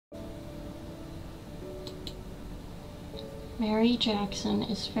Mary Jackson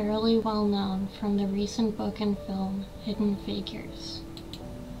is fairly well known from the recent book and film Hidden Figures.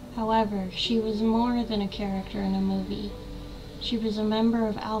 However, she was more than a character in a movie. She was a member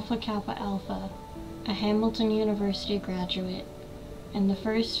of Alpha Kappa Alpha, a Hamilton University graduate, and the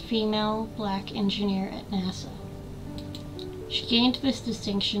first female black engineer at NASA. She gained this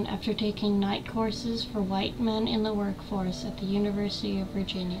distinction after taking night courses for white men in the workforce at the University of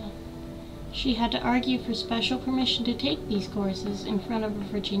Virginia. She had to argue for special permission to take these courses in front of a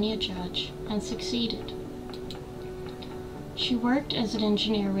Virginia judge, and succeeded. She worked as an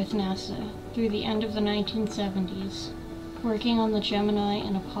engineer with NASA through the end of the 1970s, working on the Gemini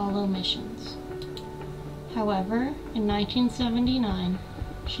and Apollo missions. However, in 1979,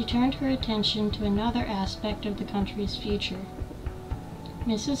 she turned her attention to another aspect of the country's future.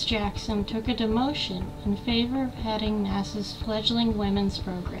 Mrs. Jackson took a demotion in favor of heading NASA's fledgling women's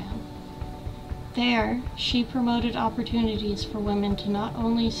program. There, she promoted opportunities for women to not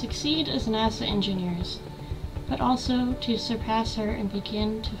only succeed as NASA engineers, but also to surpass her and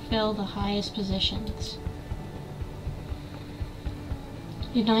begin to fill the highest positions.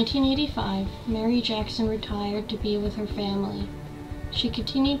 In 1985, Mary Jackson retired to be with her family. She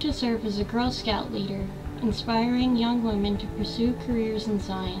continued to serve as a Girl Scout leader, inspiring young women to pursue careers in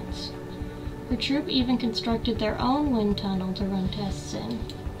science. Her troop even constructed their own wind tunnel to run tests in.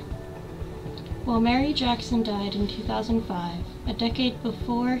 While Mary Jackson died in 2005, a decade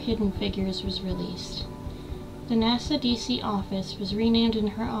before Hidden Figures was released, the NASA DC office was renamed in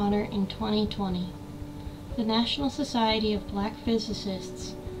her honor in 2020. The National Society of Black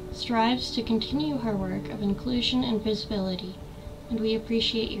Physicists strives to continue her work of inclusion and visibility, and we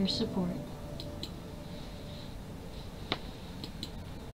appreciate your support.